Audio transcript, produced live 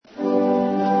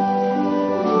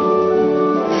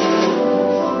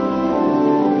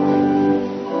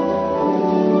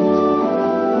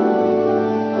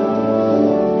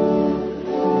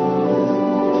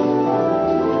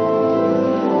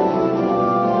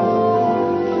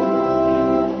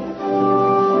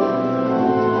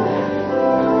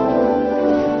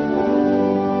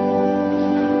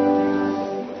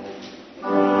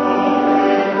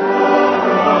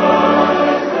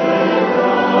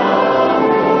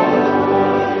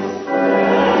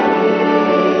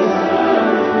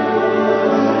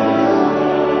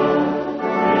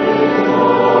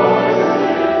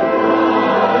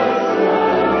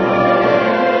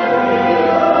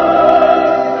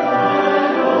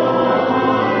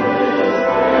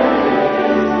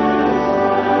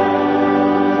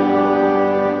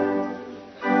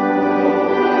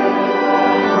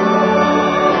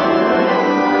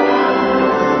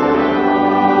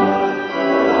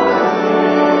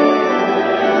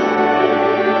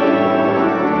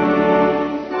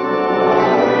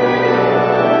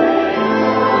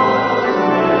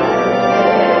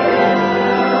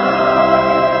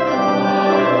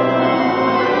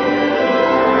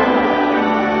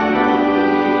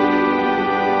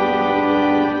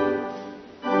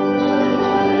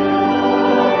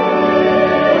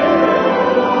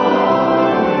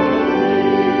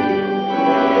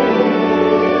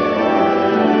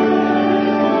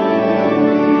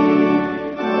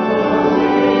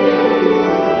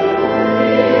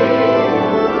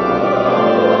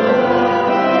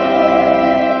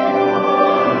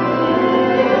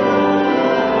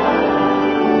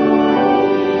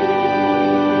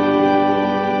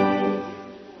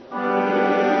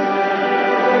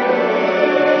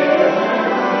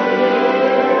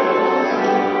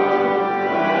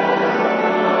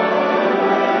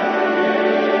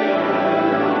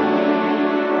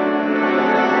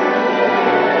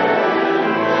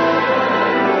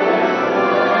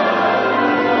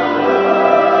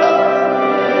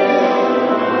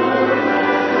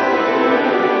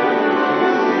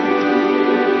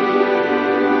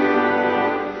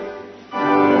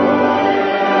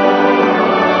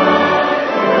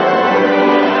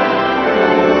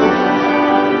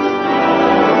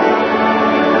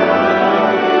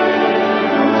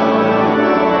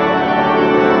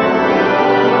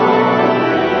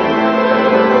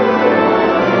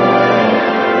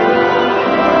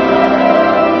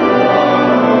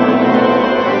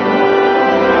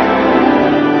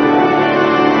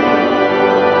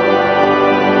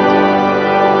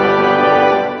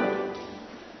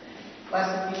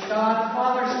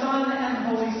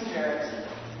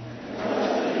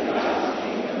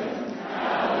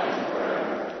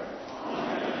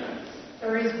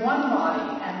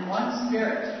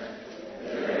Spirit.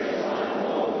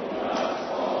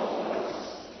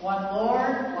 One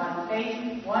Lord, one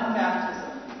faith, one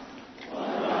baptism.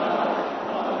 One God,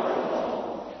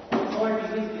 one Lord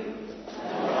be with you.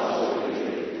 And also with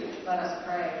you. Let us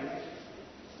pray.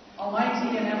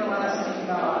 Almighty and everlasting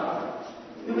God,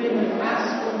 who in the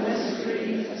paschal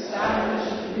mystery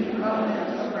established the new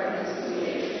covenant of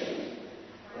reconciliation,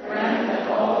 grant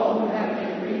that all who have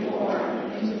been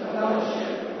reborn into the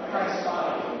fellowship of Christ's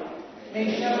body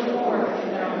may show forth in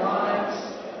their lives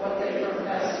what they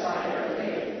profess by their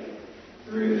faith.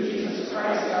 Through Jesus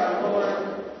Christ our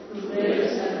Lord, who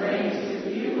lives and reigns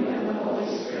with you and the Holy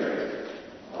Spirit,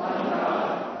 one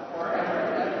God, forever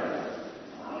and ever.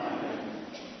 Amen.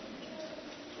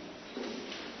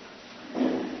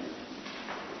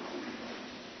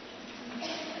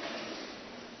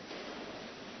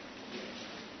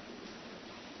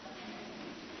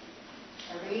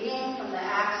 A reading from the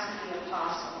Acts of the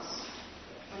Apostles.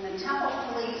 When the temple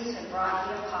police had brought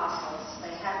the apostles,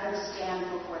 they had them stand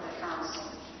before the council.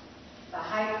 The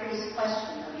high priest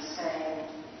questioned them, saying,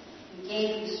 "We gave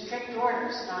you strict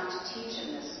orders not to teach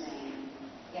in this name.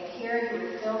 Yet here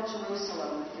you have filled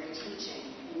Jerusalem with your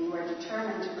teaching, and you are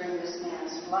determined to bring this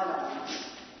man's blood on us."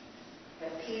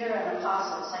 But Peter and the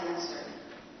apostles answered,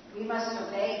 "We must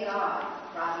obey God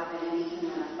rather than any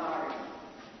human authority.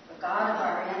 The God of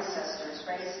our ancestors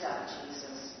raised up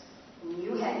Jesus, whom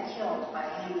you had killed by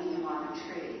hanging him on a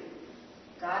tree.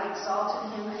 God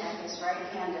exalted him at his right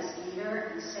hand as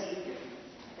leader and Savior,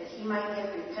 that he might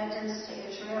give repentance to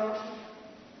Israel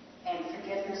and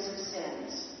forgiveness of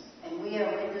sins. And we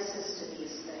are witnesses to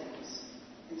these things.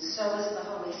 And so is the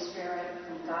Holy Spirit,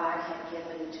 whom God had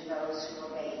given to those who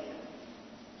obey him."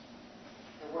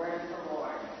 The word of the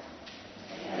Lord.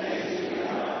 Thanks be to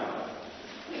God.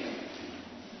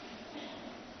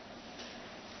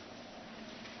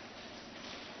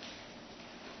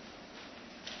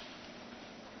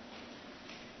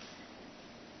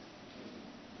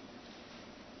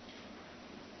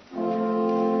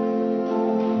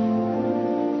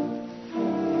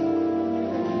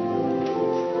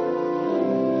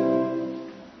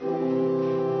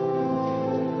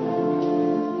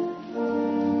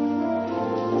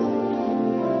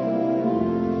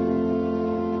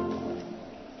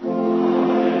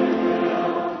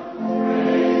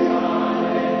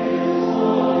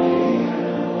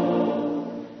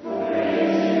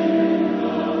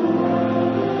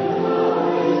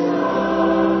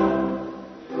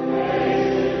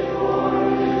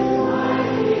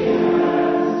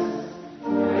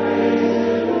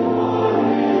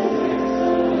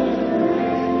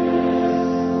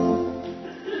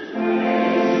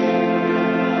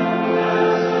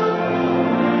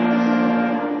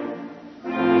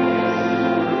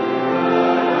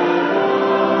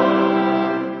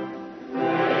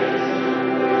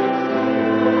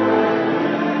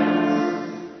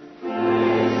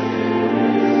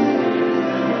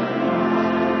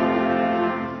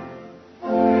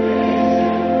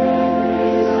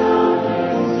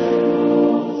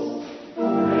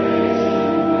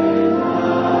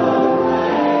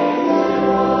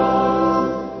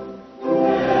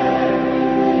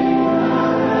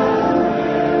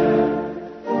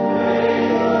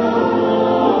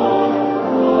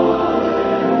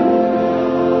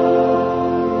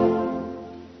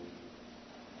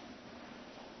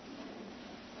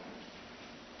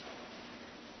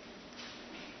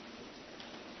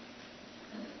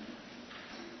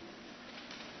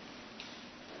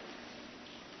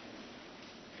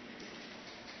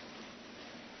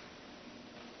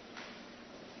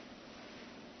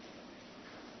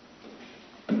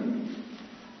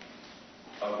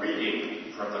 A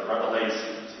reading from the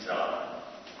Revelation to John.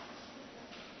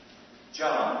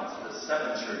 John, to the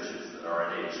 7 churches that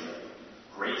are in Asia,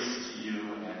 grace to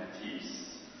you and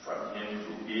peace from him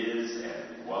who is and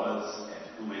who was and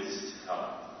who is to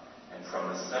come, and from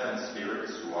the 7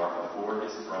 spirits who are before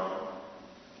his throne,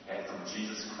 and from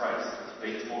Jesus Christ, the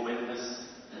faithful witness,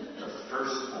 the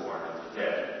firstborn of the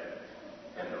dead,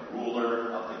 and the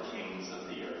ruler of the kings of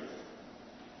the earth.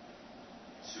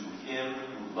 To him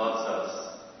who loves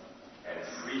us and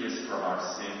freed us from our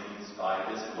sins by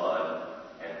his blood,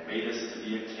 and made us to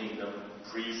be a kingdom,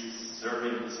 priests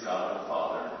serving his God the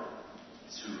Father,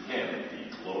 to him be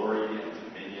glory and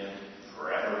dominion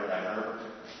forever and ever.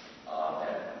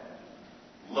 Amen.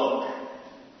 Look,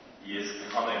 he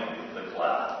is coming with the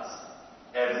clouds.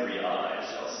 Every eye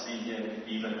shall see him,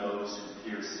 even those who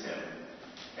pierced him.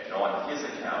 And on his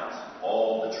account,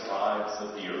 all the tribes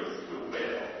of the earth will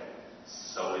wail.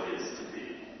 So it is to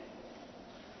be.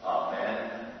 Amen.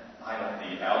 I am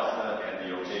the Alpha and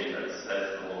the Omega,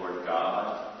 says the Lord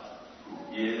God,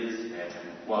 who is and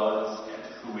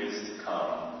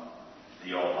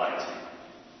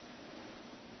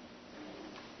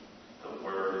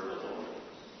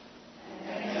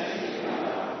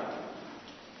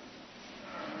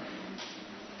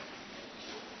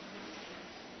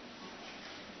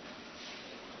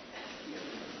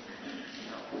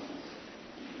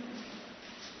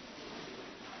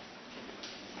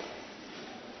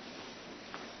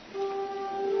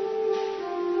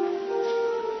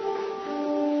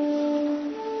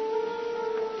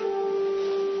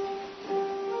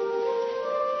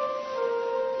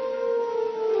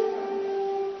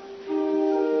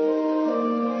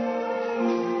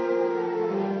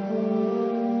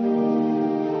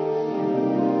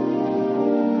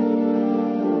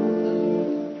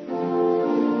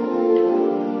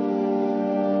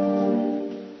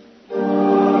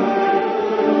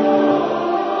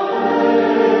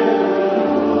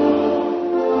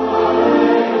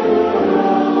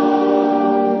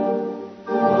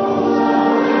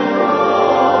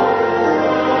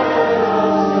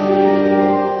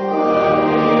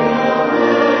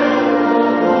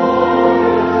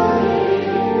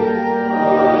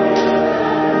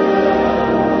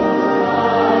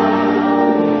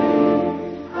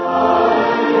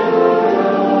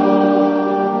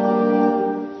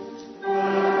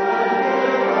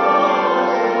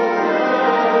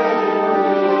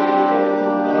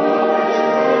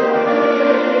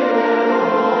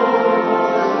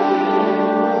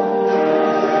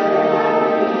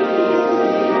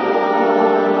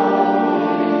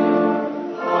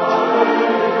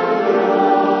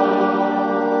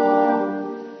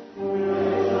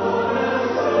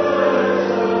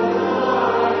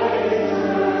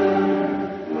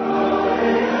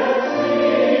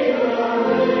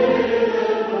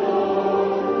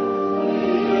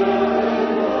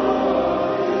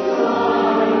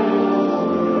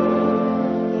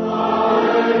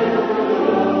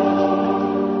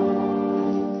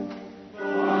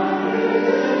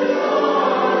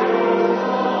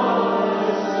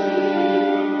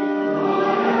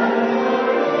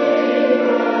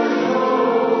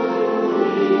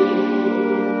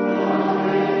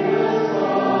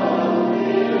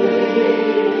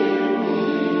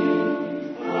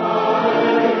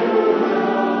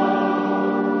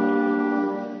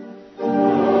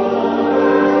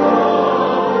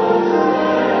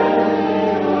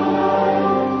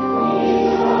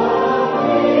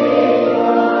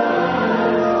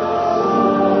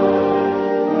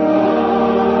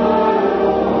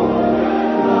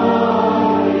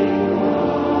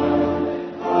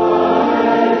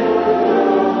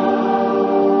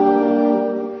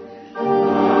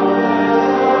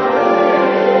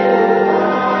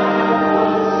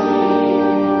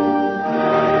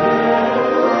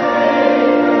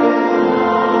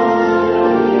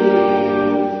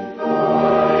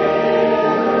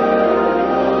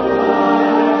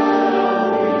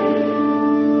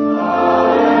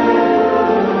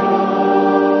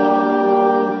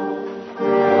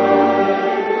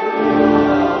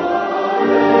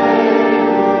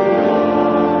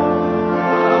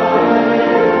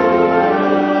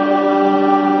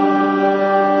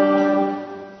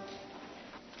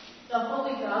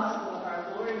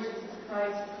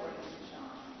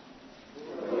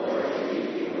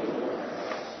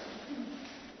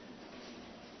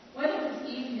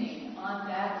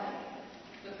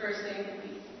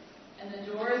week, and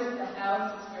the doors of the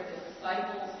houses where the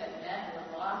disciples had met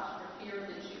were locked for fear of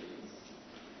the Jews.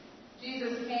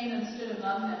 Jesus came and stood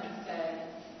among them and said,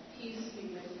 "Peace be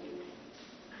with you."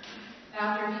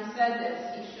 After he said this,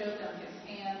 he showed them his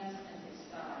hands and his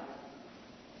side.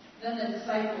 Then the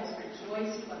disciples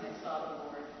rejoiced when they saw the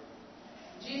Lord.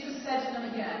 Jesus said to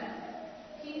them again,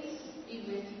 "Peace be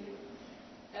with you.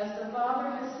 As the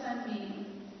Father has sent me,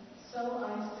 so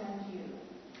I send you."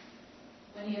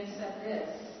 When he had said this,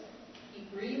 he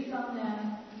breathed on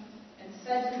them and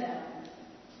said to them,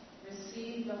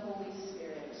 "Receive the Holy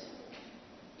Spirit.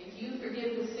 If you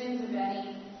forgive the sins of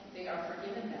any, they are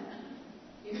forgiven them.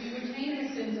 If you retain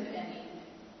the sins of any,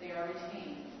 they are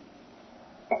retained."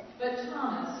 But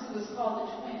Thomas, who was called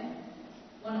the twin,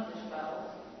 one of the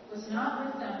 12, was not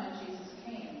with them when Jesus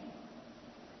came.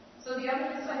 So the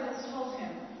other disciples told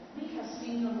him, "We have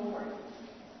seen the Lord."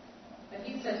 But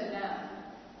he said to them,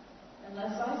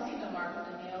 "Unless I see the mark of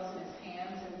the nails in his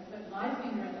hands and put my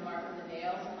finger in the mark of the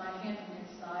nails and my hand in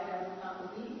his side, I will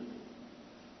not believe."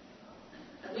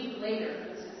 A week later,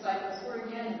 his disciples were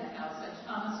again in the house, and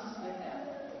Thomas was with them.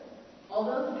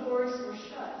 Although the doors were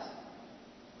shut,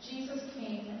 Jesus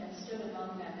came and stood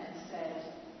among them and said,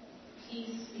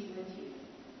 "Peace be with you."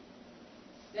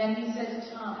 Then he said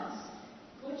to Thomas,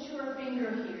 "Put your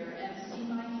finger here and see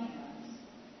my hands.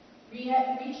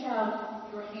 Reach out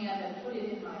your hand and put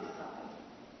it in my side.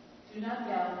 Do not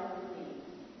doubt but believe."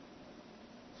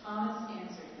 Thomas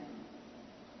answered him,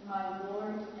 "My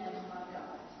Lord and my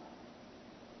God."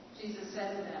 Jesus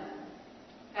said to them,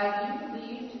 "Have you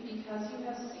believed because you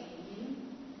have seen me?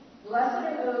 Blessed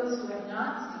are those who have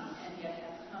not seen and yet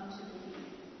have come to believe."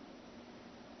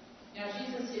 Now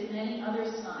Jesus did many other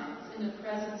signs in the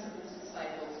presence of his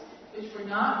disciples, which were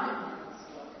not written in this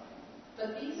book.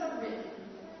 But these are written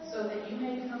so that you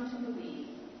may come to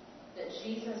believe that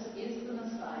Jesus is the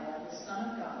Messiah, the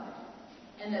Son of God,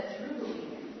 and that through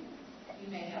believing you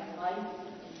may have life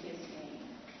in his name.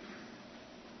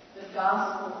 The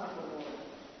Gospel of the Lord.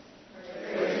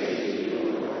 Praise to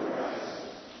you, Lord Christ.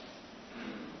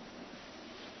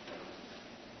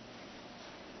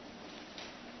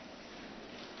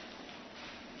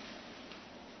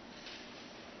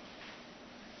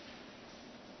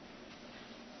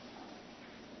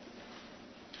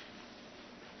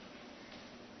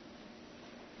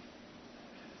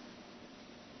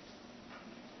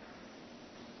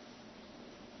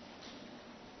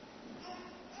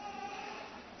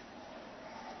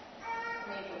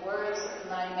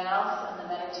 My mouth and the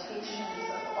meditations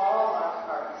of all our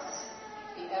hearts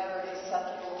be ever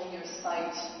acceptable in your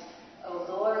sight, O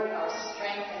Lord, our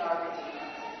strength and our Redeemer.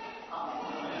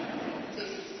 Amen.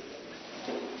 Please be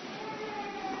seated.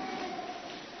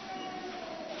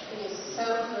 It is so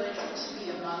good to be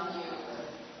among you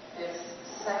this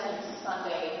second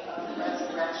Sunday of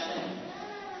Resurrection.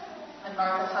 I'm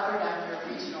Martha Hubbard. I'm your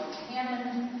regional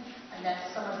canon. I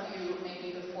met some of you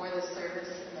maybe before the service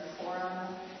in the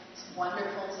forum. It's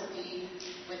wonderful to be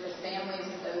with the families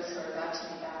of those who are about to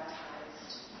be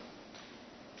baptized.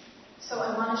 So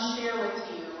I want to share with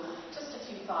you just a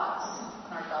few thoughts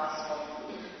on our gospel.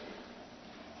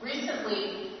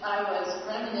 Recently, I was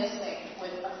reminiscing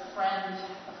with a friend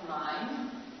of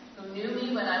mine who knew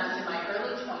me when I was in my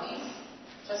early 20s,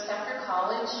 just after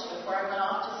college, before I went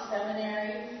off to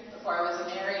seminary, before I was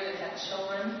married and had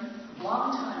children, a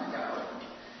long time ago.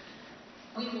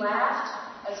 We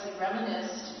laughed as we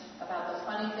reminisced about the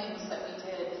funny things that we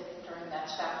did during that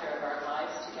chapter of our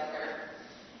lives together,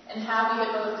 and how we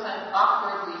had both kind of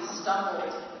awkwardly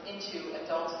stumbled into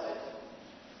adulthood.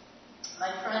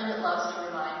 My friend loves to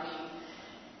remind me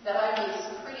that I was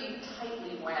pretty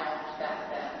tightly wound back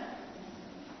then.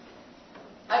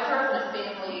 I grew up in a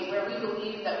family where we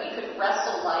believed that we could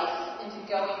wrestle life into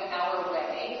going our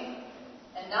way,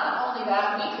 and not only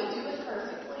that, we could do it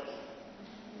perfectly.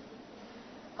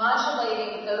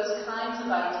 Modulating those kinds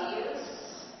of ideas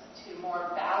to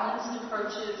more balanced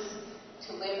approaches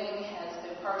to living has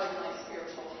been part of my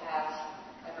spiritual path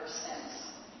ever since.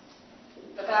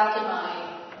 But back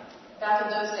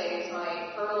in those days,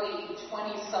 my early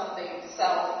 20-something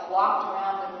self walked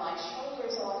around with my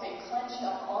shoulders off and clenched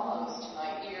up almost to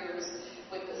my ears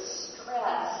with the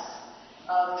stress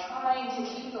of trying to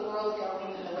keep the world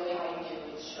going in the way I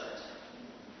knew it should.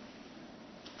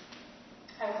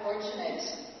 How fortunate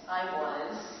I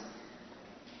was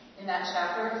in that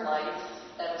chapter of life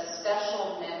that a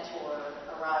special mentor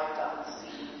arrived on the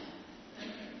scene.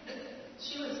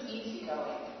 She was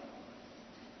easygoing.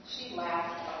 She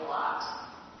laughed a lot.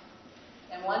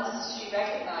 And once she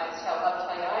recognized how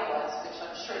uptight I was, which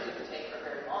I'm sure didn't take her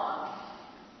very long,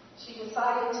 she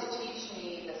decided to teach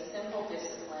me the simple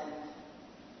discipline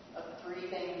of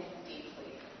breathing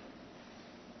deeply.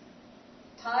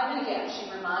 Time and again,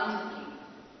 she reminded me,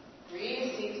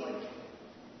 breathe deeply.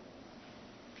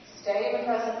 Stay in the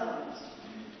present moment.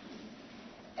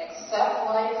 Accept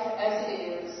life as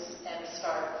it is and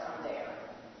start from there.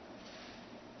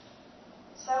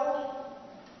 So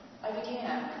I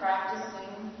began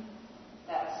practicing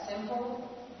that simple,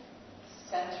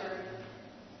 centered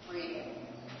breathing,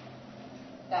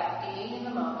 that being in the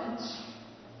moment,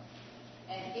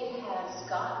 and it has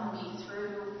gotten me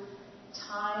through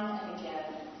time and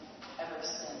again ever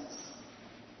since.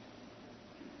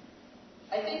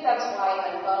 I think that's why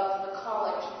I love the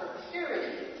Collect for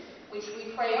Purity, which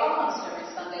we pray almost every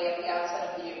Sunday at the outset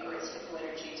of the Eucharistic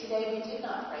liturgy. Today we did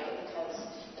not pray it because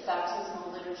the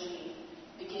baptismal liturgy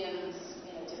begins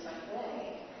in a different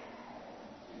way.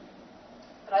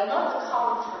 But I love the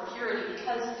Collect for Purity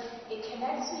because it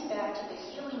connects me back to the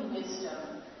healing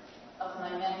wisdom of my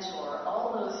mentor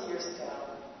all those years ago.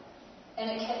 And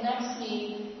it connects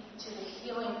me to the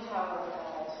healing power of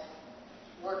God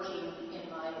working in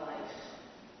my life.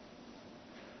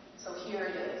 So here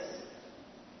it is.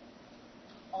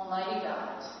 Almighty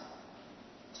God,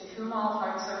 to whom all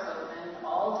hearts are open,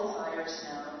 all desires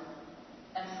known,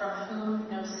 and from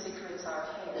whom no secrets are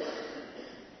hid,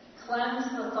 cleanse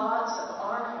the thoughts of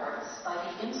our hearts by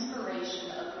the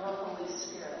inspiration of your Holy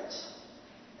Spirit,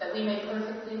 that we may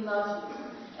perfectly love you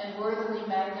and worthily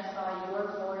magnify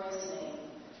your glorious name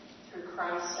through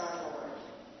Christ our Lord.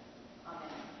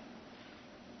 Amen.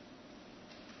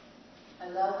 I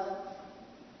love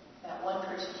that one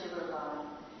particular line.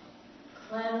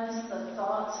 Cleanse the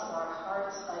thoughts of our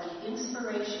hearts by the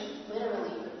inspiration,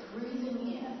 literally the breathing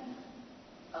in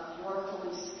of your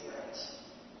Holy Spirit.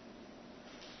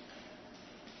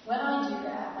 When I do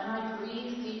that, when I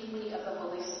breathe deeply of the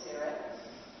Holy Spirit,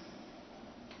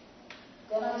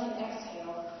 then I can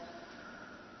exhale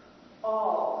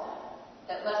all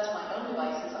that left to my own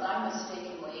devices I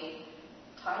mistakenly,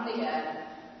 time and again,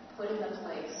 put in the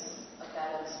place of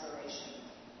that inspiration.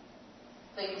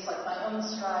 Things like my own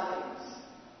strivings,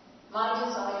 my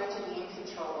desire to be in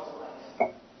control of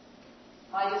life,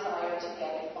 my desire to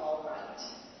get it all right.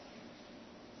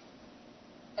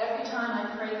 Every time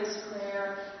I pray this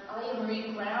prayer, I am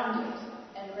regrounded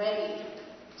and ready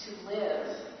to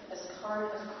live as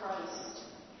part of Christ,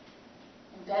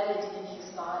 embedded in his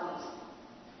body,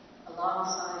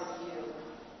 alongside of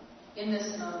you, in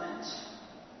this moment,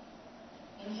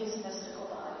 in his mystical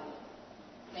body,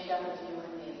 made up of you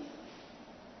and me.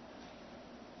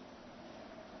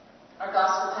 Our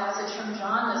gospel passage from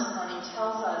John this morning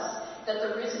tells us that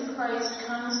the risen Christ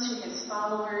comes to his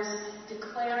followers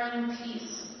declaring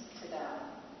peace to them.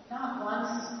 Not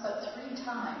once, but 3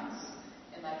 times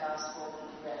in that gospel that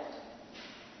we read.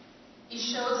 He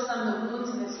shows them the wounds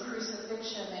of his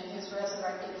crucifixion and his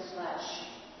resurrected flesh.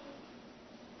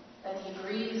 Then he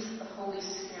breathes the Holy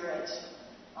Spirit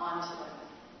onto them.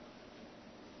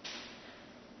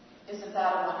 Isn't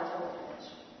that a wonderful image?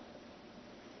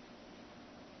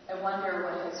 I wonder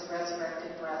what his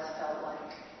resurrected breath felt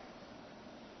like.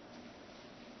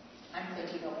 I'm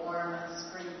thinking a warm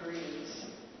spring breeze.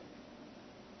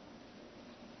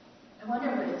 I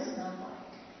wonder what it smelled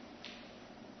like.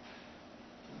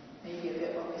 Maybe a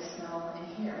bit what we smell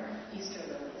in here, Easter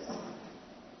lilies.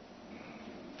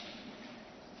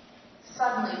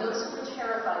 Suddenly, those who were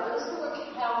terrified, those who were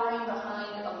cowering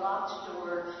behind a locked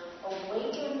door,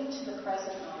 awaken to the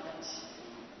present moment,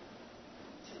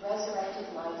 to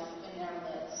resurrected life in their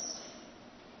midst.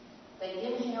 They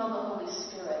inhale the Holy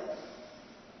Spirit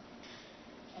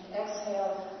and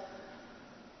exhale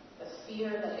the fear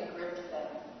that had gripped them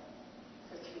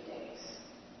for 3 days.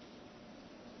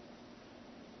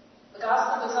 The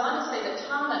Gospel goes on to say that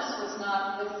Thomas was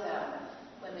not with them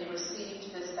when they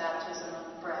received this baptism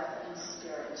of breath and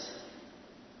spirit.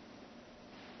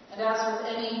 And as with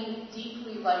any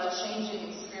deeply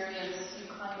life-changing experience, you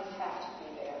kind of have to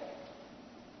be there.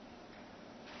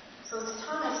 So as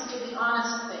Thomas did the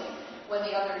honest thing when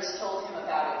the others told him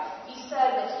about it, he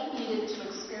said that he needed to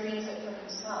experience it for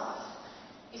himself.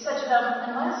 He said to them,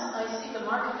 unless I see the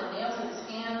mark of the nails in his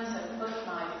hands and put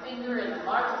my finger in the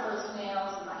mark of those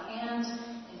nails and my hand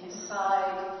in his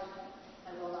side,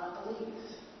 I will not believe.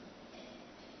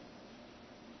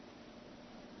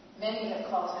 Many have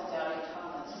called him Doubting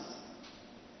Thomas.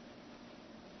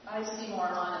 I see more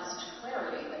honest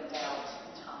clarity than doubt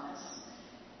in Thomas.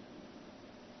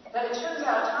 But it turns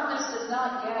out Thomas does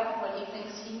not get what he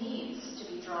thinks he needs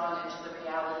to be drawn into the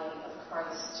reality of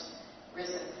Christ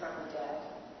risen from the dead.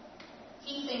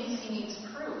 He thinks he needs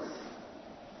proof,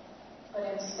 but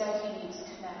instead he needs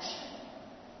connection.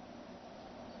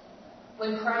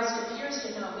 When Christ appears to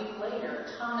him a week later,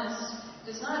 Thomas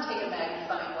does not take a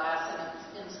magnifying glass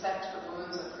and inspect the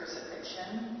wounds of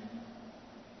crucifixion.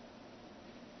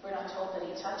 We're not told that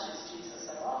he touches Jesus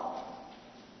at all.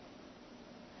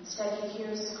 Instead, he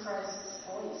hears Christ's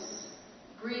voice,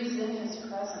 breathes in his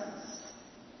presence,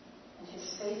 and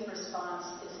his faith response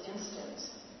is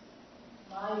instant.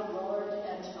 My Lord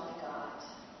and my God.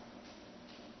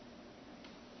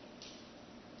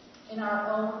 In our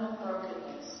own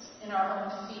brokenness, in our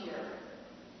own fear,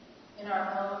 in our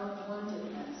own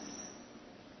woundedness,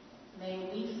 may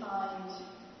we find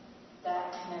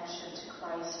that connection to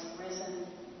Christ risen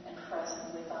and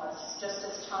present with us, just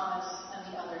as Thomas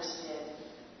and the others did.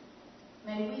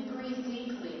 May we breathe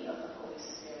deeply of the Holy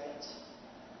Spirit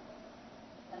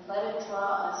and let it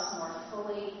draw us more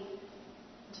fully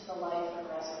into the life of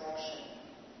resurrection.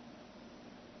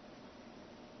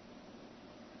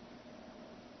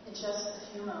 In just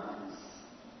a few moments,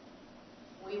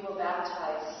 we will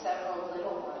baptize several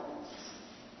little ones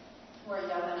who are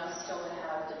young enough still to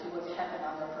have the dew of heaven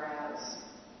on their brows.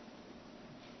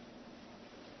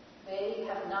 They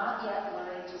have not yet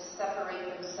learned to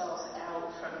separate themselves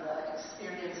out from the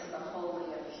experience of the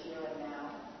holy of the here and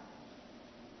now.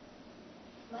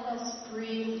 Let us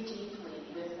breathe deeply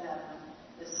with them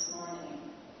this morning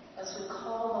as we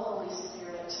call the Holy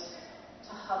Spirit to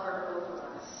hover over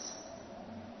us,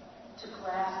 to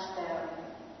graft them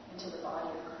into the body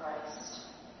of Christ.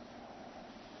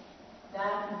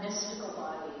 That mystical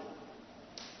body,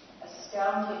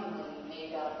 astoundingly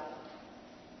made up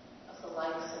of the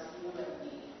likes of you and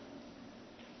me.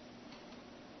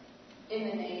 In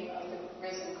the name of the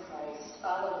risen Christ,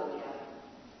 Alleluia.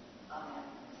 Amen.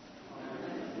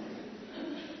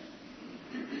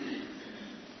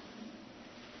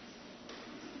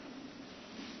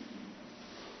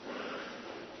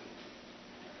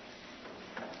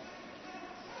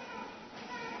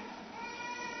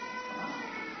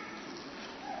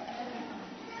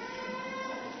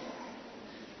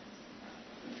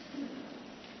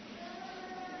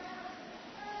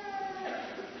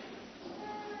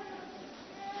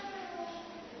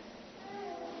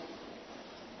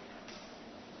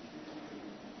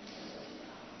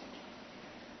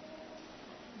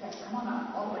 Come on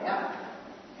up, all the way up.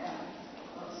 Yeah,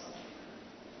 close.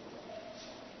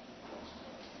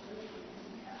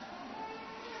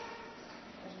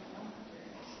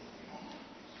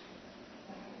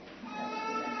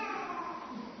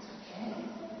 Okay.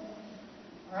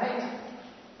 All right.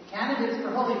 The candidates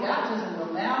for holy baptism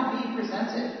will now be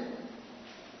presented.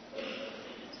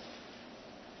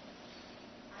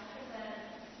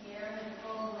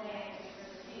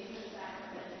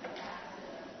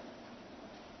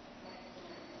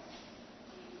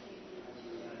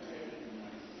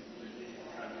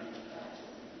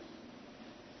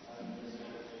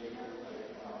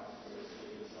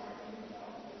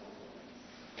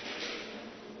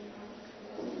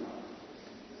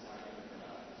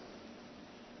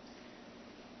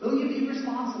 Will you be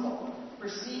responsible for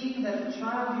seeing that the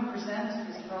child you present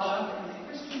is brought up in the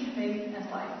Christian faith and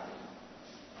life?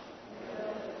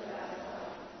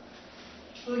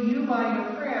 Will you, by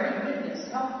your prayer and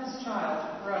witness, help this child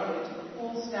to grow into the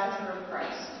full stature of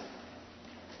Christ?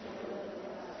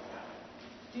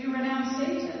 Do you renounce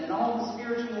Satan and all the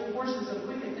spiritual forces of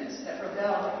wickedness that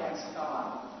rebel against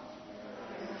God?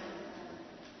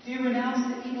 Do you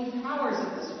renounce the evil powers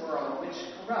of this world which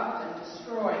corrupt and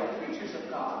destroy the creatures of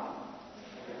God?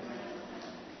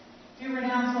 Do you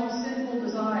renounce all sinful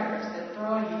desires that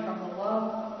draw you from the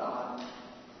love of God?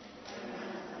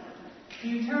 Do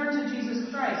you turn to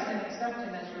Jesus Christ and accept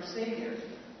him as your Savior?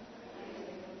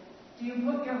 Do you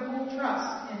put your whole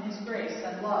trust in his grace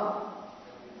and love?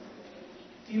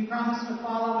 Do you promise to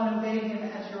follow and obey him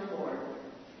as your Lord?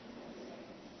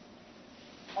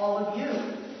 All of you.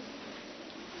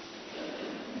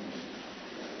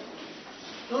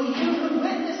 Will you who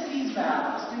witness these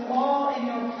vows do all in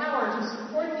your power to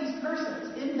support these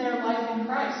persons in their life in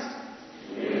Christ?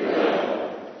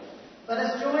 Let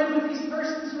us join with these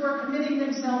persons who are committing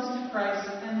themselves to Christ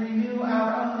and renew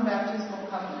our own baptismal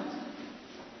covenant.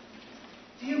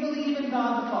 Do you believe in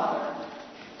God the Father?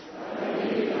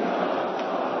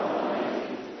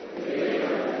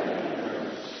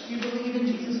 Do you believe in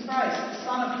Jesus Christ, the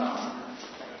Son of God?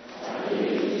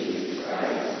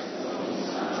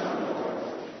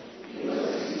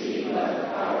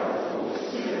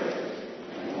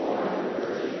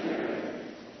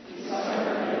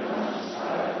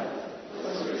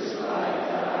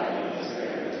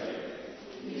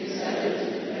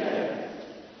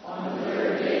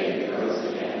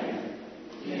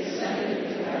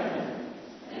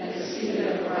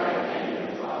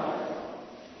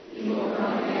 He will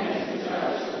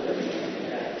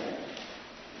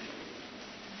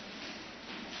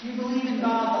Do you believe in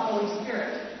God, the Holy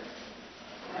Spirit?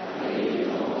 I believe in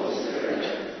the Holy Spirit,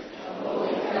 the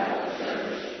Holy Catholic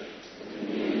Church, the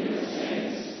communion of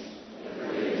saints, the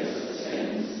forgiveness of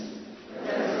sins, the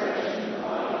resurrection of the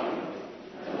body,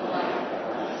 and the life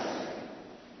everlasting.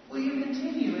 Will you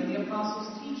continue in the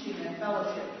apostles' teaching and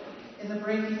fellowship, in the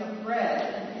breaking of bread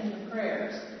and in the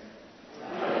prayers?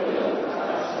 I will, thou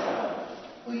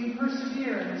shalt. Will you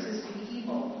persevere in resisting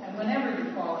evil, and whenever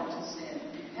you fall into sin,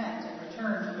 repent and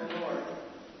return to the Lord?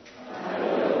 I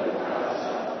will, thou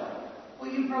shalt.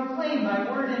 Will you proclaim by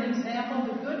word and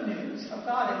example the good news of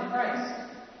God in Christ?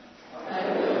 I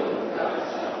will, thou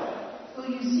shalt. Will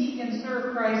you seek and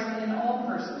serve Christ in all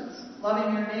persons,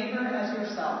 loving your neighbor as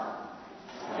yourself?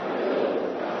 I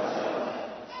will, thou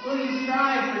shalt. Will you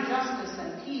strive for justice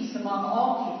and peace among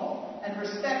all people, and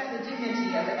respect the dignity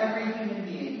of every human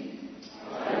being?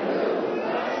 I will,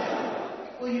 thou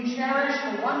shalt. Will you cherish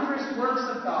the wondrous works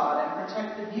of God and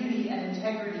protect the beauty and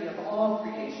integrity of all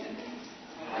creation?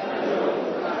 I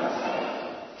will, thou shalt.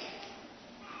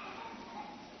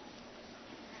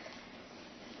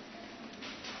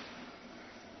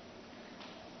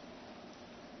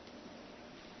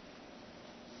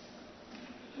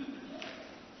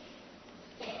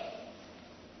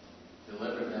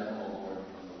 Deliver them, O Lord,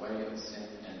 from the way of sin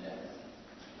and death.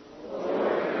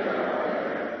 Lord, hear our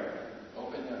prayer.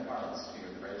 Open their hearts to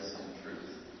your grace and truth.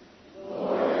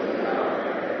 Lord, hear our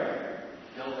prayer.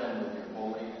 Fill them with your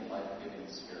holy and life-giving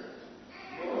Spirit.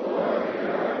 Lord, hear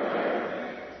our prayer.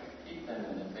 Keep them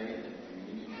in the faith and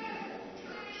communion of your holy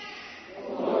church.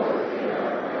 Lord, hear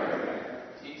our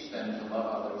prayer. Teach them to love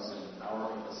others in the power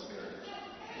of the Spirit.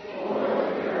 Lord,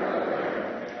 hear our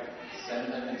prayer. Send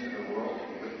them into the world to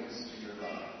witness to your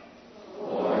love.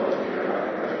 Lord, hear our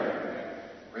prayer.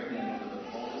 Bring them to the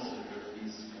fullness of your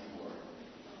peace and glory.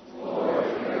 Lord,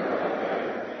 hear our prayer.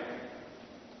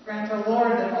 Grant, O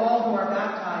Lord, that all who are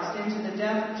baptized into the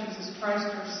death of Jesus Christ,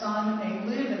 your Son, may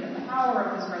live in the power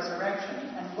of his resurrection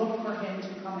and look for him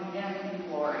to come again in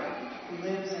glory, who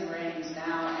lives and reigns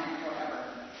now and forever.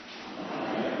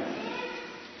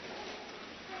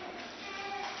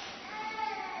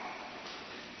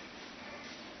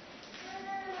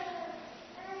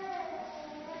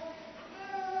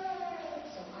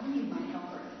 So I need my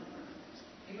helper.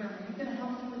 Abraham, are you going to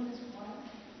help me with this water?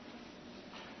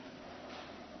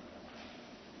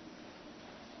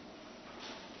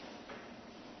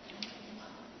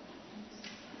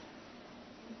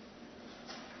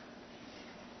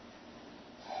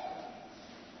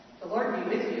 The Lord be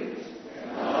with you.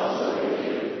 And also with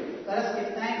you. Let us give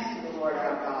thanks to the Lord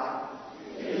our God.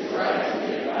 It is right to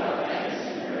give God thanks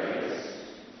and praise.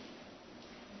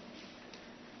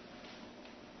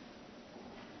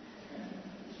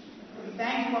 We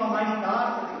thank you, Almighty God,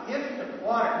 for the gift of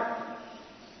water.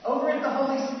 Over it, the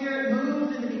Holy Spirit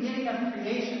moved in the beginning of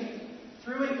creation.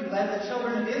 Through it, you led the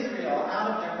children of Israel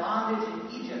out of their bondage in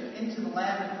Egypt into the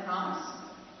land of promise.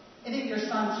 In it, your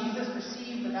Son Jesus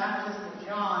received the baptism of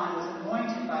John and was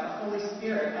anointed by the Holy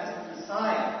Spirit as the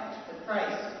Messiah, the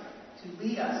Christ, to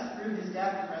lead us through his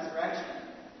death and resurrection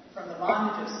from the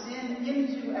bondage of sin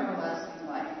into everlasting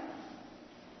life.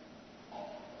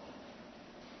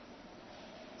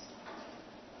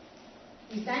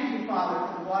 We thank you,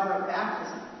 Father, for the water of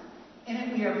baptism. In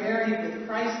it we are buried with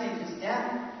Christ in his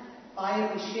death. By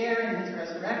it we share in his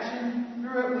resurrection.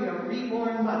 Through it we are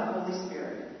reborn by the Holy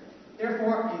Spirit.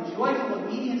 Therefore, in joyful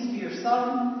obedience to your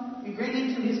Son, we bring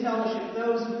into his fellowship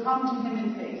those who come to him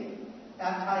in faith,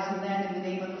 baptizing them in the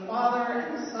name of the Father,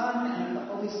 and the Son, and of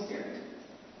the Holy Spirit.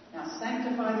 Now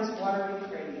sanctify this water, we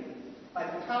pray you, by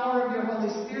the power of your Holy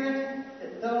Spirit,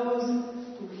 that those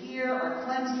who here are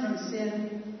cleansed from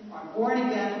sin, are born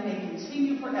again, may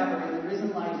continue forever in the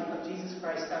risen life of Jesus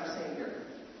Christ our Savior.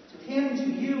 To him, to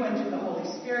you, and to the Holy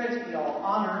Spirit be all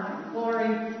honor and glory,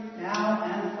 now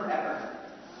and forever.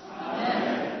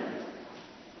 Amen.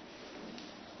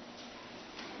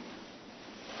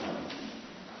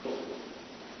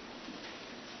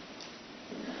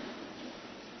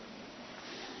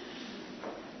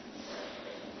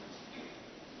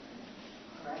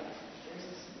 All right, there's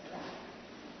the Sierra.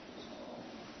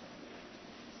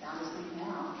 Sound asleep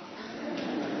now.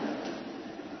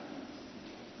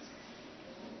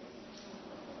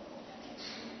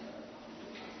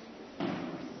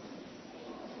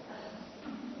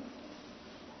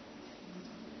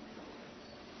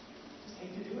 Just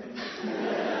hate to do it.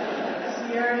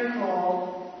 Sierra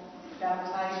Nicole,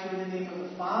 baptize you in the name of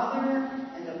the Father,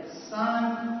 and of the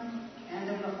Son, and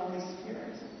of the Holy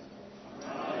Spirit.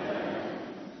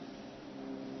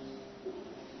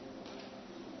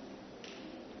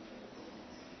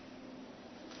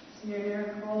 Sierra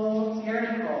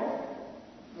Nicole,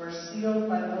 You are sealed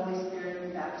by the Holy Spirit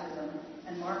in baptism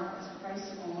and marked as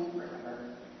Christ's own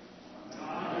forever.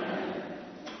 Amen.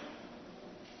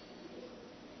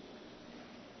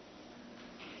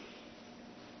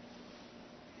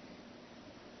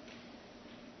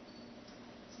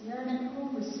 Sierra Nicole,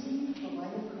 receive the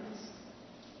light of Christ.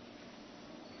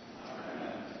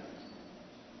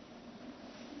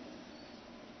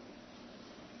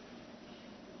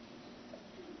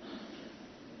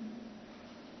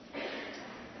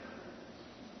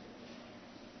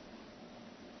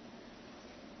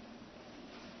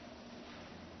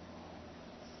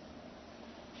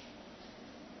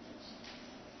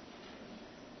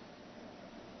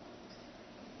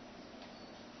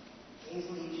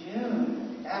 Paisley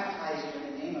June, baptize you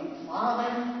in the name of the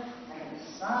Father, and of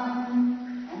the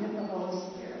Son, and of the Holy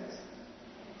Spirit.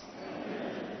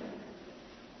 Amen.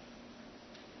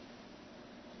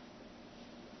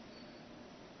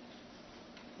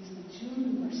 Paisley June,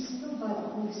 you are sealed by the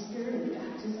Holy Spirit in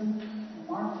baptism and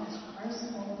marked as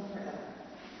Christ's own forever.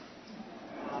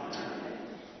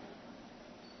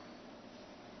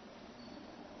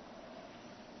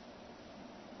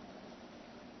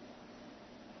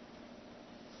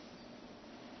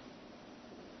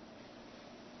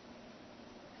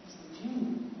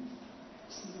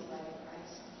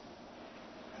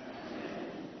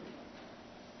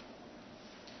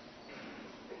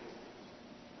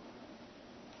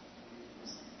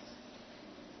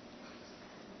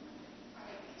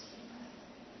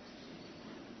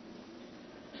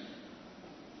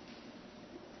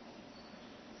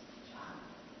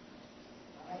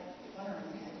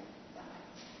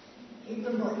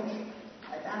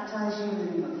 I baptize you in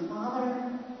the name of the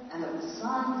Father, and of the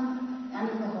Son, and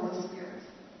of the Holy Spirit.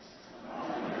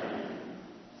 Amen.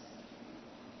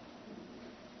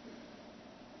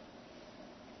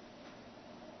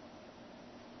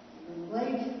 Even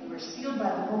Blake, you are sealed by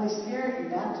the Holy Spirit in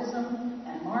baptism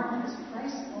and marked as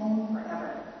Christ's own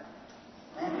forever.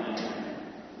 Amen.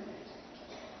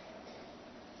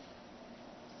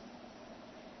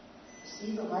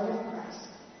 Receive the light of Christ.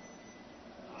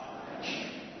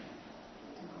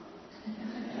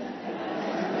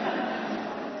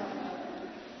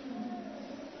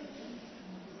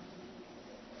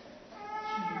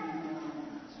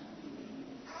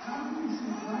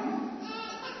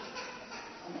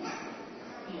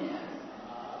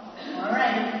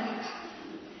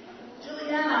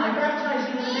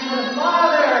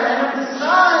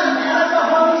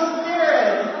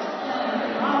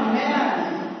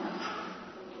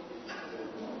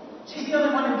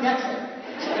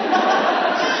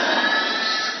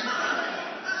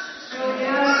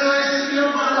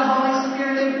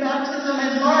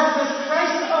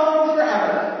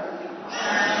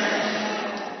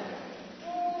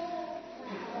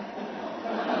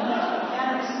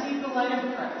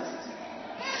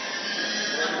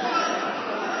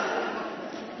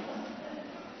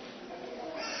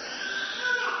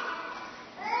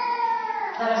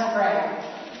 Let us pray.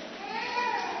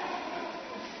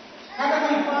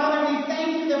 Heavenly Father, we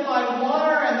thank you that by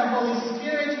water and the Holy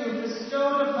Spirit you have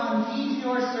bestowed upon these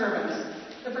your servants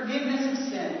the forgiveness of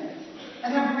sin,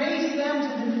 and have raised them to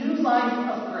the new life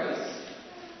of grace.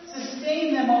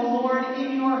 Sustain them, O Lord,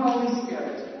 in your Holy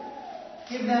Spirit.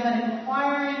 Give them an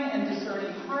inquiring and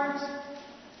discerning heart,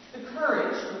 the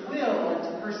courage, the will, and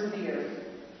to persevere,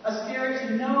 a spirit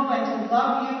to know and to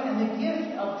love you, and the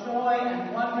gift of joy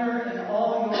and wonder in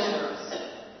all your works.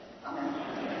 Amen.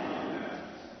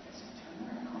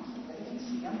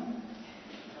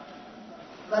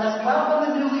 Let us welcome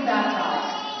the newly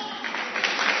baptized.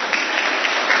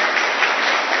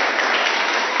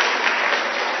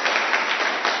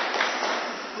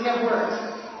 We have words.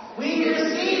 We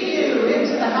receive you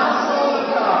into the household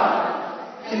of God.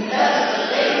 Confess the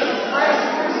faith of Christ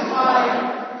crucified,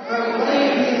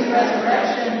 proclaim his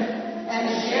resurrection,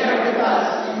 and share with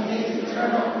us in his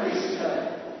eternal priesthood.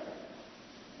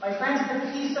 My friends,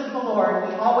 the peace of the Lord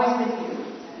be always with you.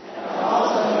 And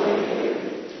also with you.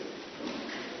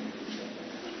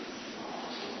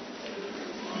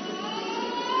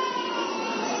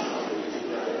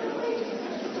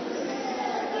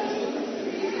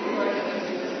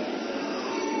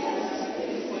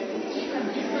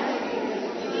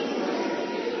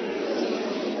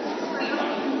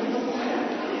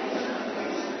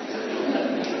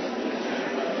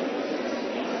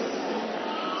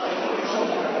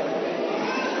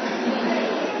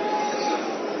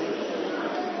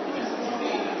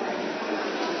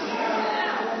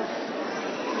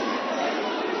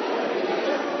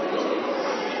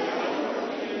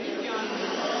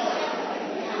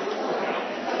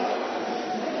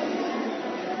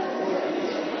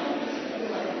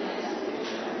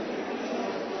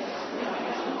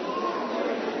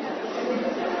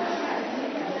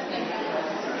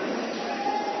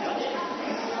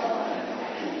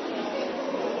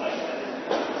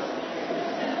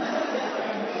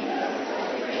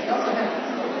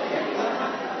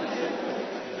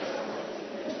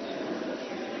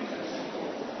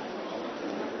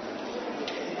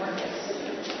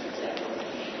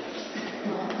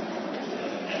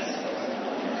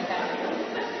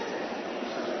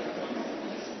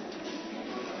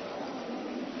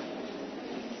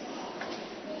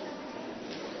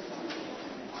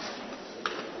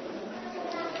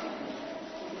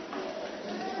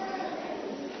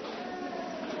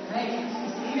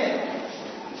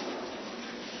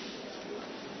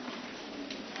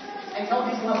 I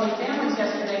told these lovely families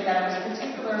yesterday that I was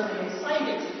particularly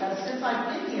excited because since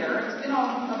I've been here, it's been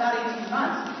about 18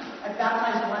 months, I've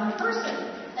baptized one person,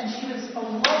 and she was a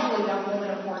lovely young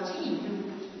woman of 14 who,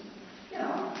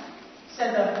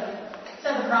 said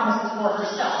the promises for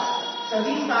herself. So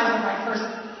these guys are my first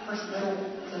little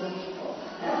people.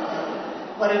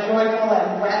 What a joyful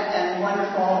and wet and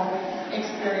wonderful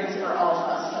experience for all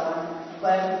of us. So I'm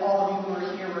glad all of you who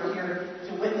are here were here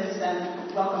to witness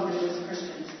and welcome the newest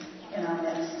Christians in our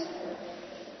midst.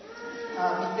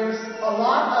 There's a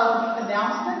lot of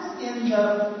announcements in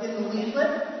the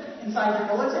leaflet inside your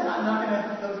bulletin. I'm not going to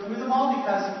go through them all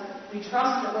because we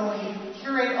trust that when we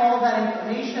curate all of that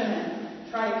information and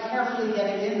try to carefully get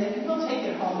it in, that you will take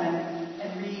it home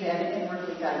and read and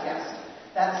inwardly digest.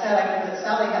 That said, I know that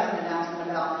Sally has an announcement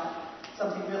about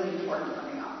something really important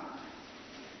coming up.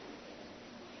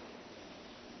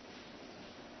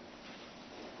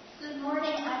 Good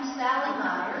morning, I'm Sally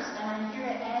Myers, and I'm here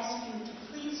to ask you to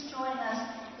please join us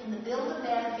in the Build a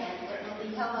Bed event that will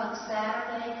be held on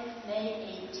Saturday,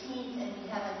 May 18th, and we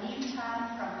have a meeting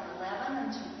time from 11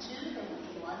 until 2. There will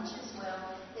be lunch as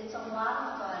well. It's a lot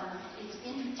of fun. It's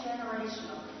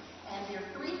intergenerational. And there are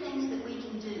 3 things that we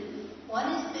can do.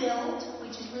 One is build,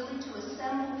 which is really to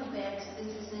assemble the beds. This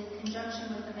is in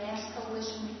conjunction with the Mass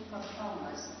Coalition for the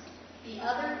Homeless. The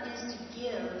other is to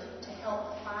give to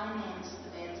help finance the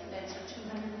beds. The beds are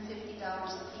 $250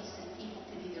 a piece, and people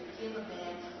can either give a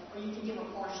bed or you can give a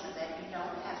portion of that. You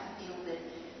don't have to feel that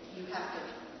you have to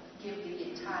give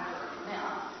the entire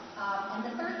amount. And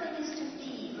the third thing is to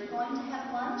feed. We're going to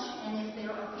have lunch, and if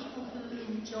there are people who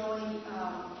enjoy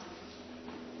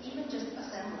even just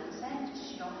assembling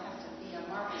sandwiches, you don't have to be a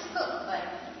marvelous cook, but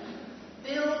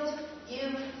build,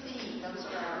 give, feed. Those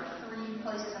are our 3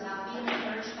 places. And I'll be in the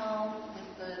church hall with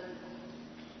the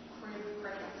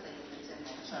cradle thing that's in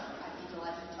there. So I'd be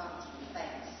glad to talk to you.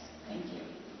 Thanks. Thank you.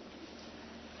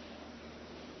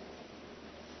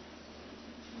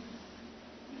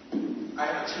 I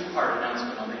have a 2-part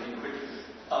announcement. I'll make it quick.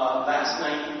 Last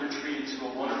night we were treated to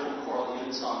a wonderful choral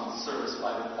evensong service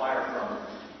by the choir from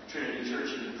Trinity Church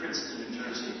in Princeton, New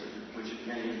Jersey, which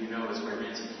many of you know is where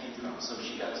Nancy came from. So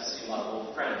she got to see a lot of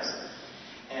old friends.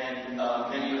 And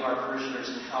many of our parishioners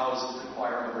housed the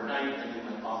choir overnight, and they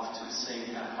went off to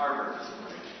sing at Harvard this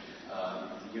morning,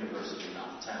 the university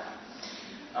not the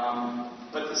town.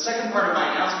 But the second part of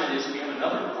my announcement is we have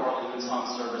another choral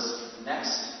evensong service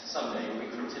next Sunday, a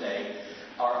week from today.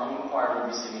 Our own choir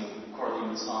will be singing choral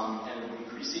evensong, and it will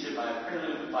be preceded by a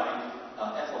prelude by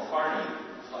Ethel Farney,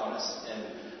 flautist,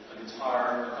 and a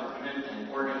guitar accompaniment, and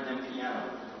organ and piano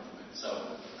accompaniment.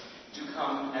 So do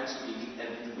come next week.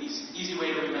 And the easy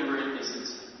way to remember it is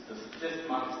it's the 5th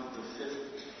month, the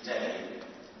 5th day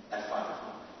at 5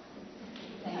 o'clock.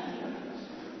 Thank you.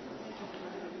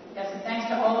 Yes, and thanks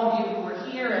to all of you who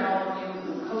were here and all of you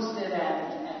who hosted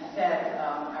and fed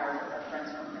our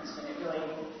friends from Princeton. It really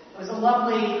was a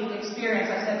lovely experience.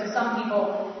 I said to some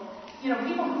people,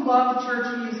 people who love church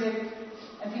music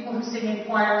and people who sing in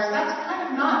choirs, that's kind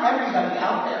of not everybody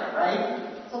out there, right?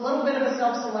 It's a little bit of a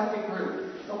self-selected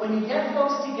group. But when you get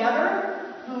folks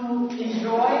together who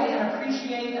enjoy and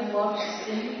appreciate and love to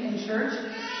sing in church,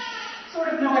 sort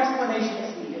of no explanation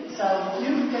is needed. So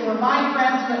they were my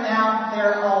friends, but now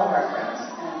they're all of our friends.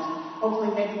 And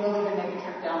hopefully maybe we'll even make a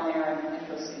trip down there and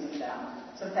go sing with them.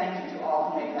 So thank you to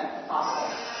all who made that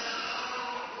possible.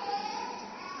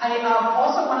 I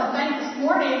also want to thank this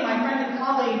morning my friend and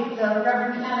colleague, the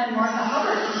Reverend Canon Martha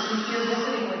Hubbard, who's here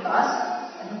visiting with us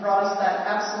and who brought us that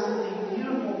absolutely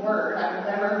beautiful word. I will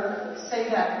never say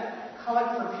that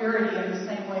collect for purity in the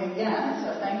same way again,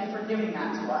 so thank you for giving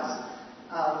that to us.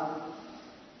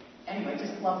 Anyway,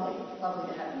 just lovely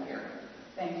to have you here.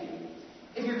 Thank you.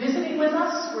 If you're visiting with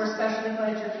us, we're especially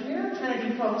glad you're here.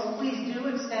 Trinity folks, please do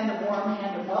extend a warm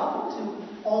hand of welcome to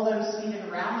all those seated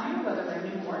around you, whether they're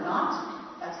new or not.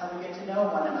 That's how we get to know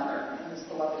one another in this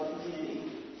beloved community.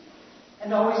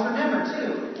 And always remember,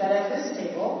 too, that at this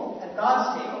table, at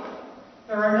God's table,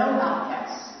 there are no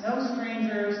outcasts, no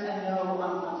strangers, and no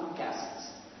unwanted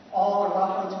guests. All are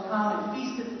welcome to come and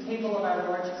feast at the table of our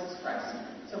Lord Jesus Christ.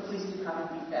 So please do come and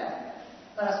be fed.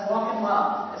 Let us walk in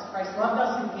love, as Christ loved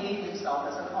us and gave himself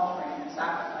as an offering and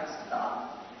sacrifice to God.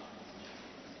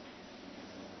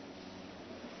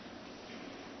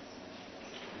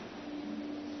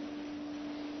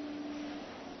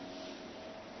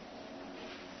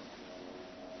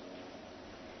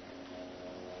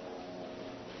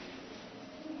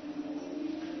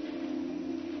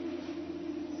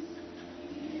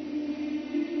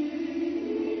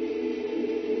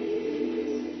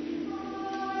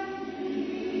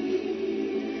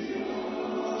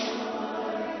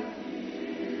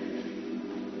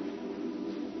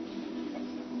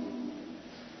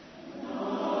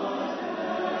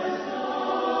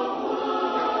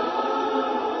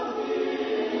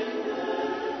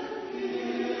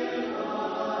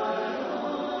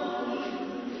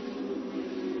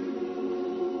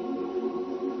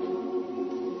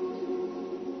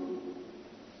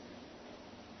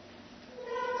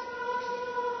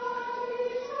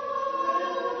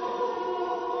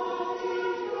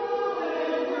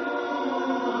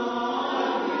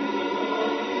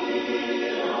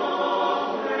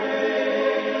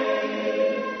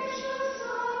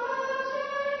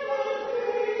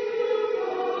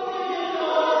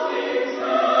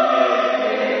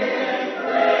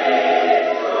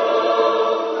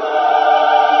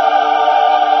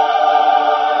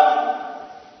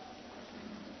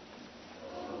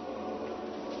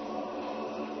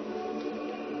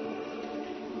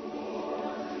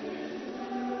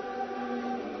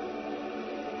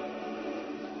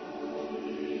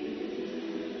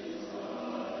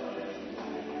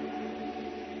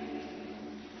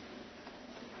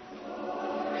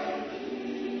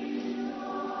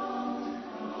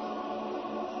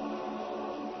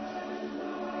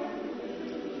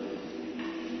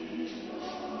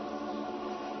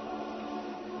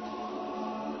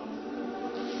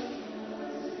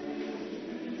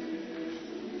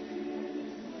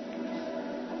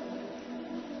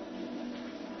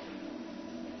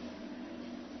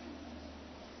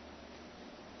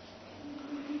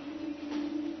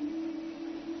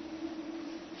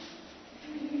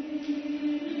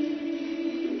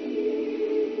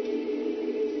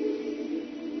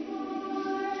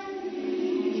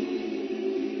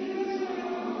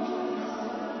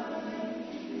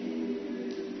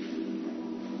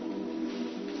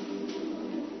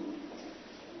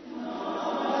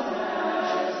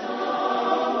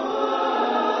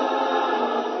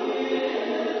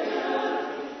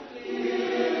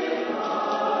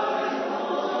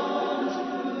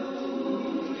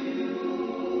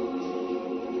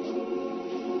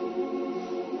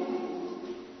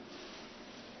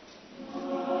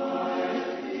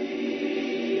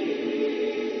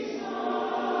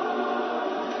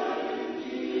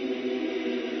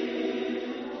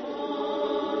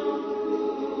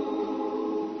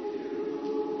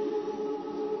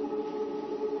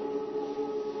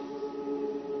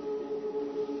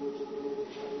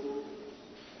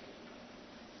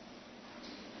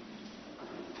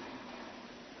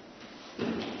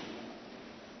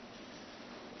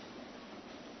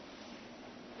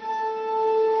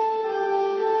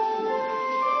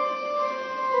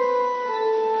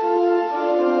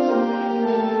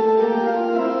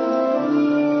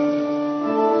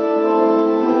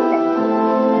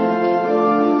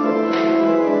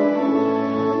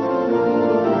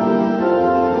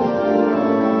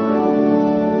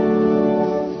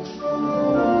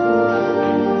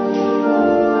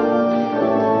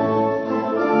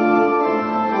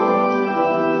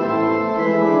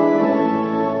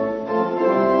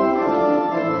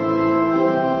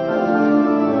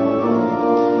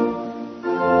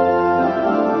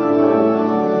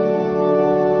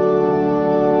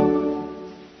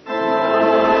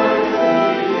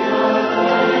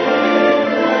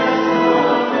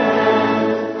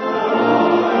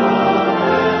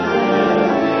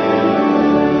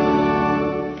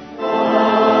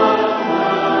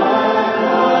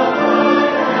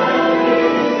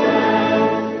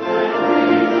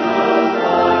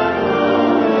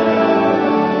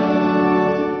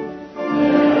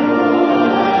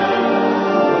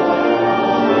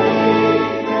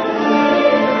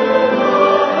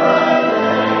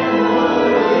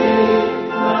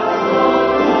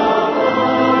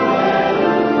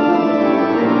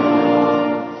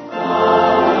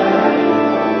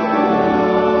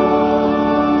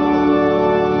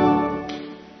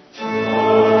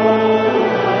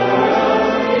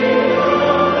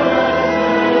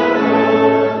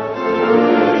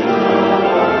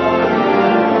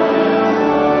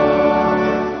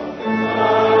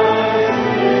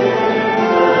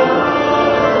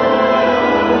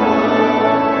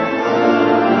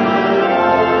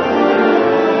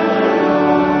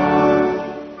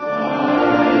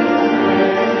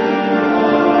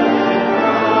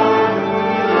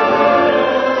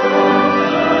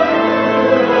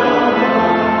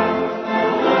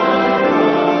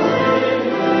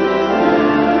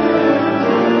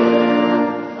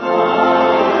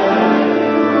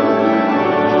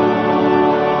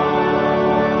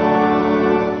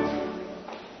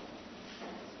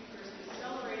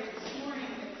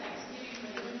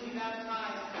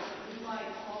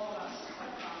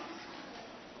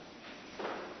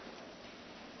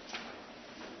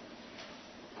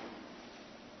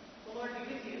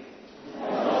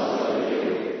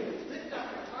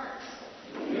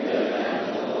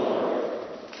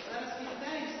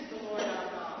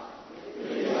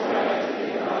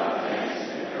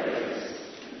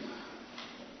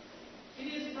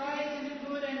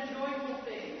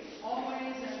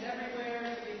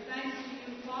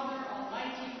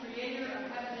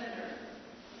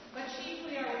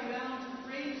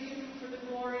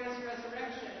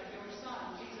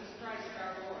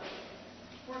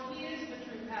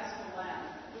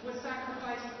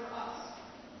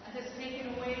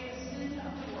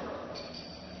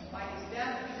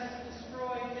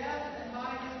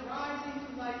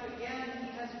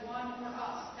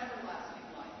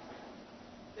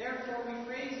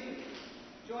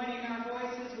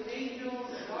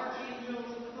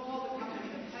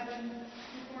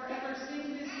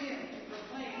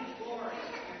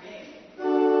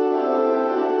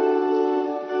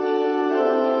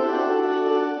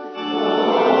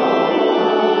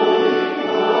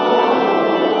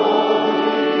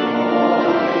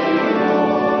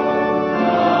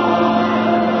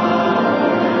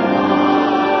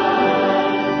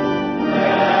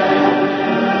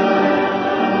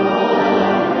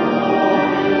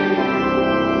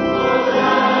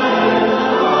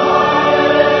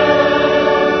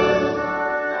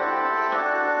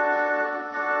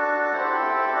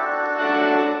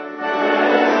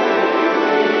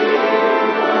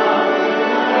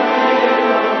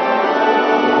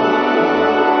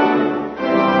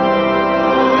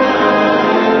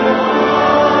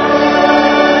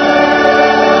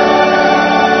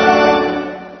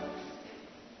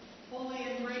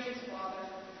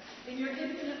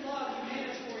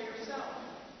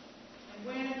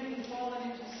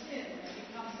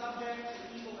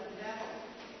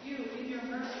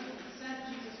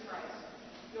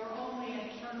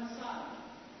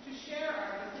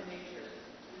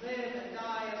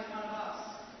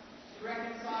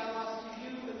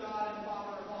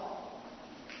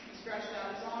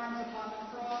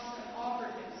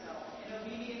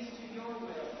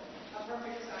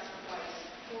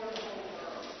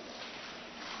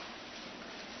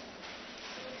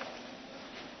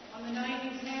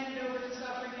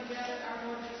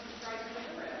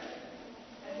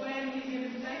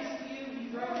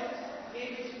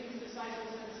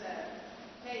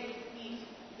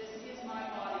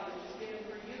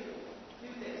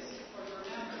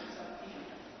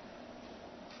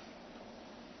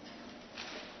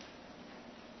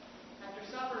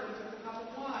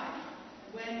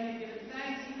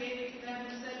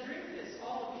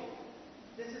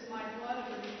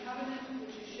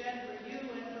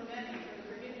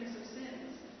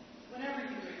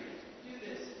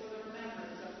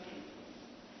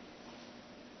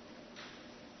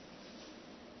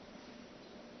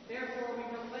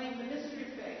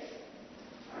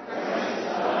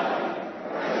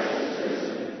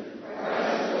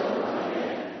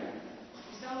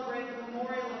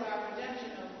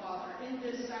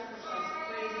 this sacrifice of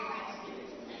praise and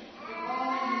thanksgiving.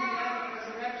 Recalling his death,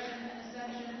 resurrection, and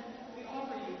ascension, we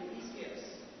offer you these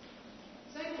gifts.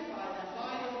 Sanctify them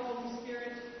by your Holy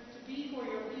Spirit to be for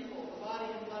your people the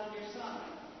body and blood of your Son,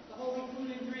 the holy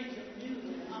food and drink of new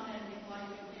and unending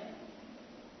life in him.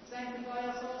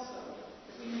 Sanctify us also,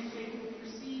 that we may faithfully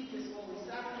receive this holy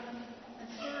sacrament and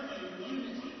serve you in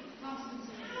unity,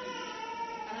 constancy, and peace.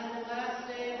 And at the last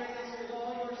day, bring us with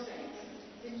all your saints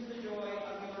into the joy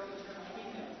of your eternal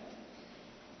kingdom.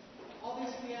 All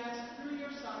this we ask through your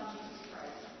Son, Jesus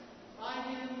Christ. By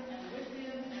him, and with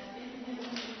him, and in him, in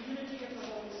the unity of the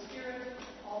Holy Spirit,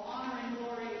 all honor and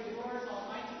glory is yours,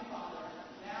 Almighty Father,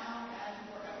 now and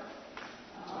forever.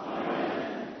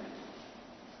 Amen.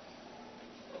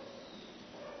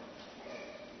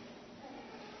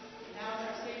 Now, as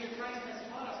our Savior Christ has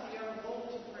taught us, we are bold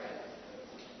to pray.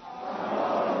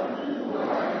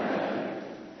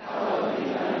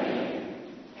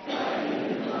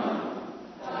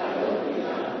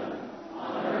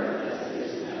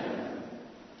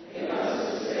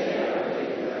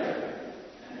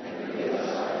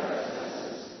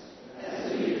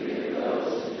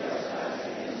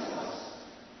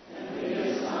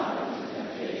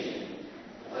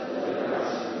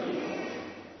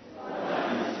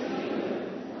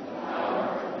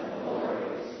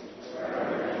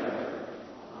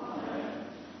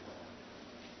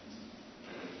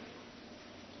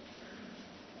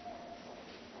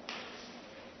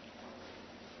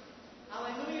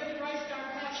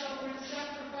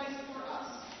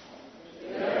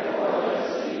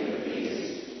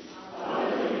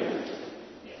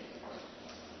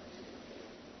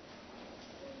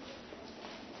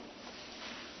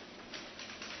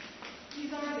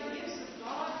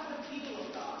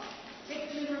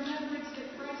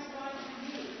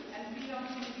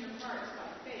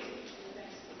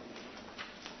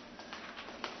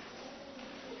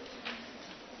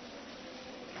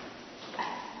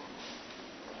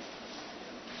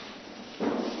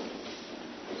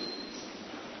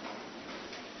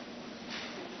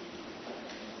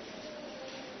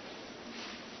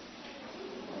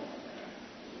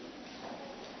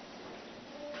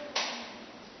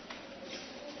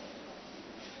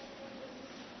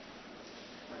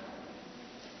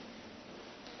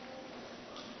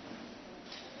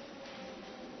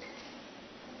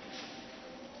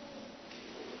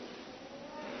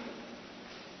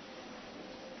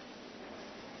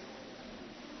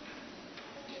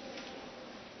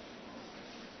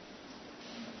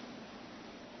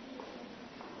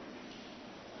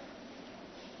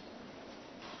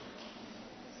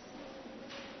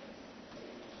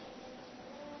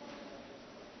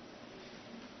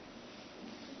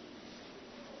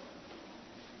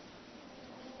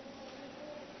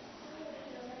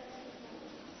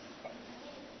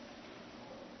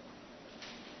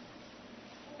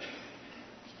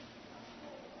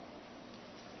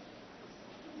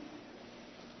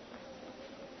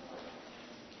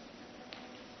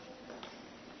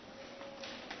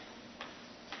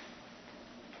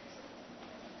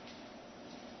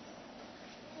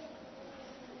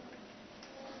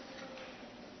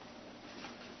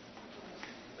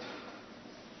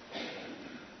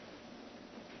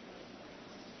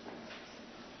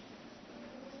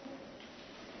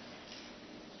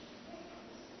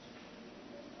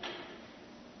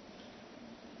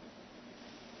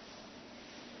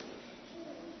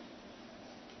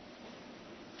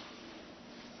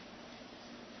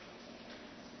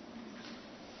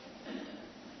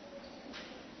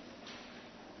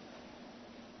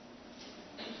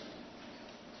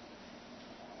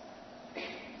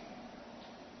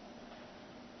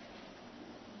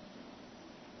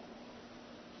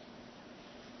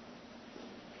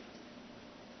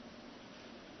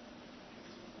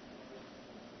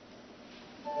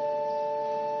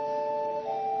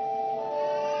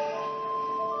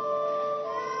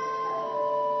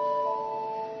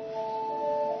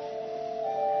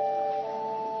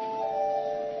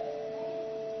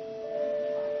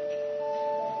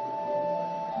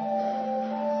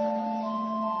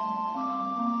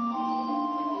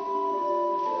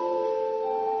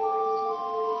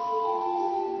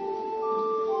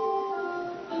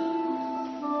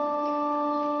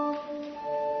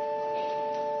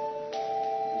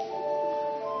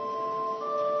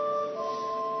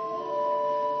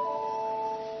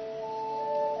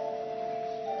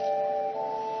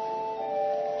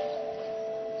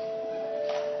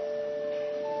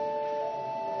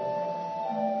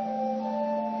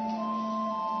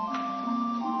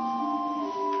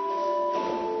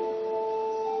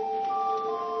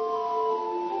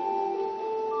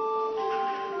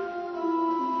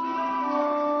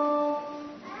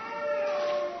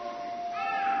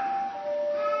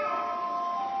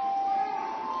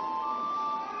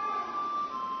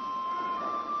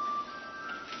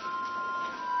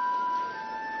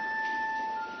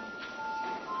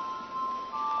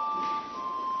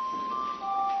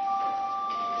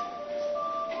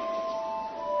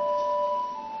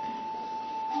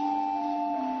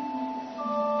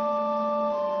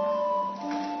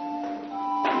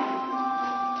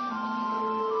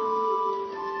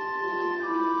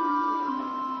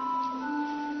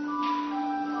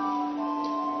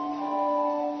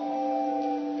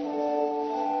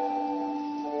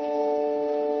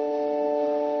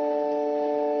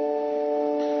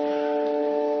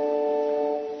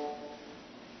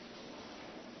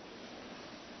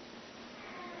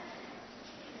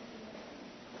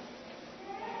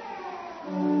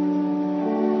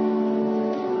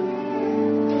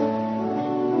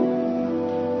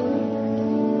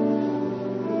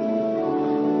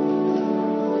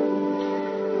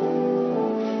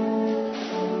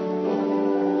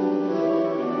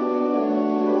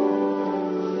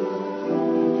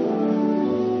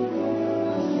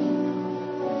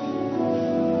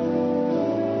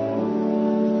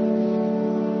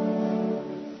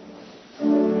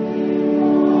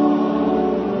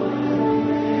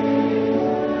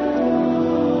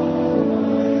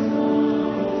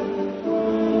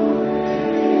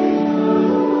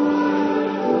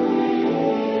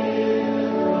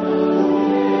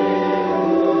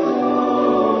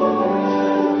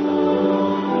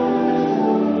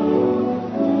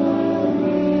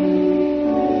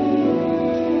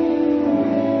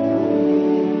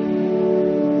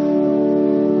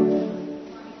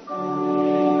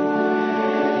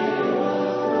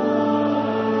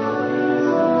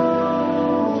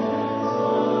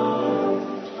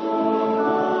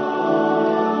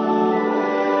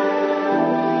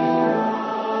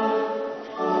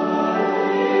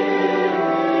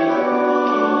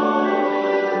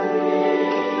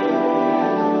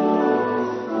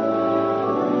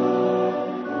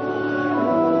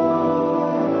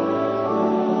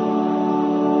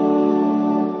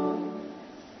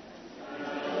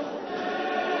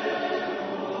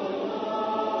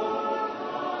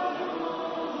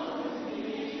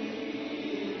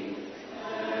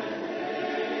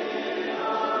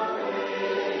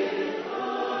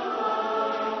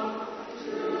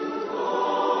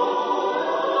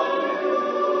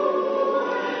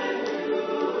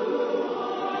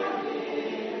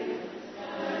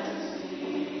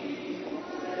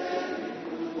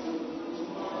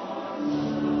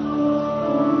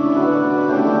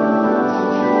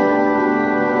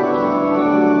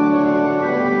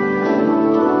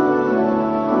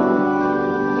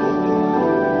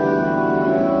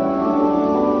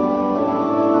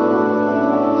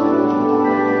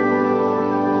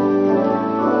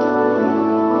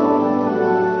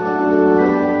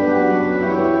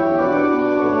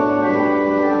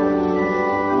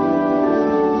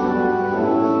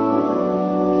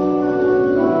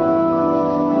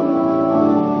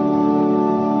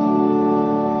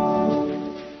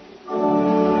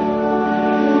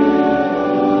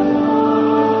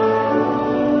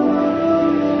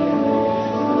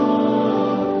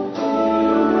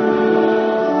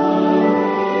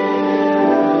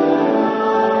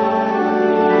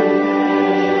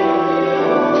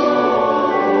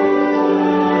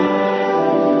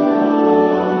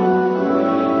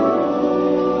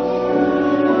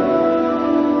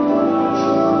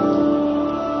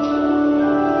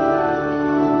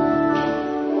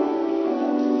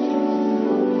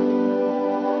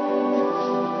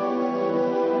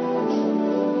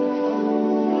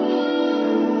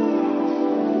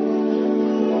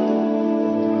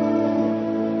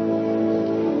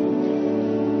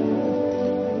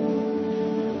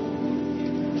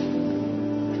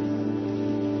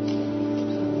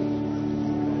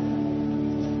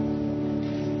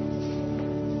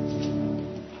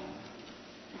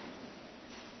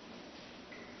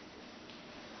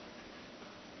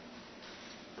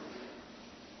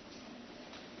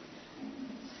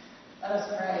 Let us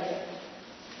pray.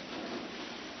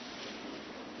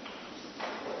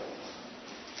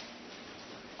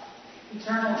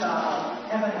 Eternal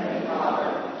God, Heavenly Father,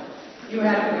 you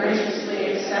have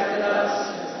graciously accepted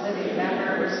us as living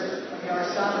members of your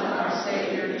Son and our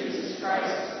Savior, Jesus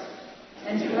Christ,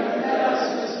 and you have fed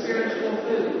us with spiritual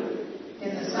food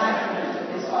in the sacrament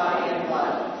of his body and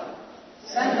blood.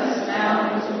 Send us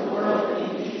now into the world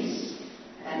in peace,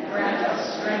 and grant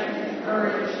us strength and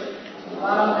courage to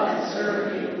love and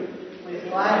serve you with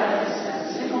gladness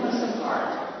and singleness of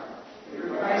heart.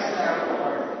 Through Christ our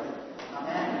Lord.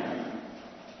 Amen.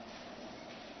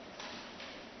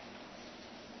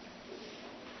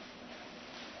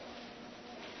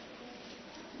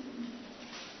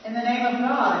 In the name of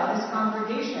God and this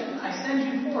congregation, I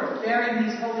send you forth bearing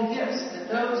these holy gifts, that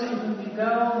those to whom you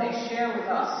go may share with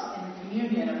us in the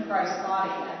communion of Christ's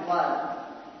body and blood.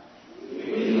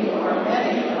 We who are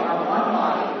many are one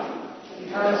body,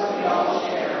 because we all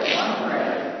share one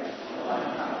bread, one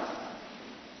cup.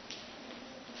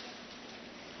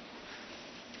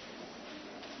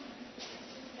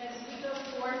 As we go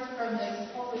forth from this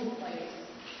holy place,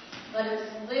 let us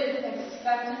live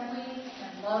expectantly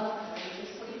and love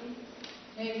courageously.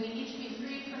 May we each be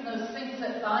freed from those things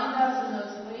that bind us and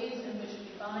those ways in which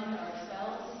we bind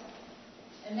ourselves.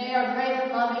 And may our great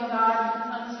and loving God, who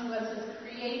comes to us as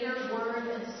Creator,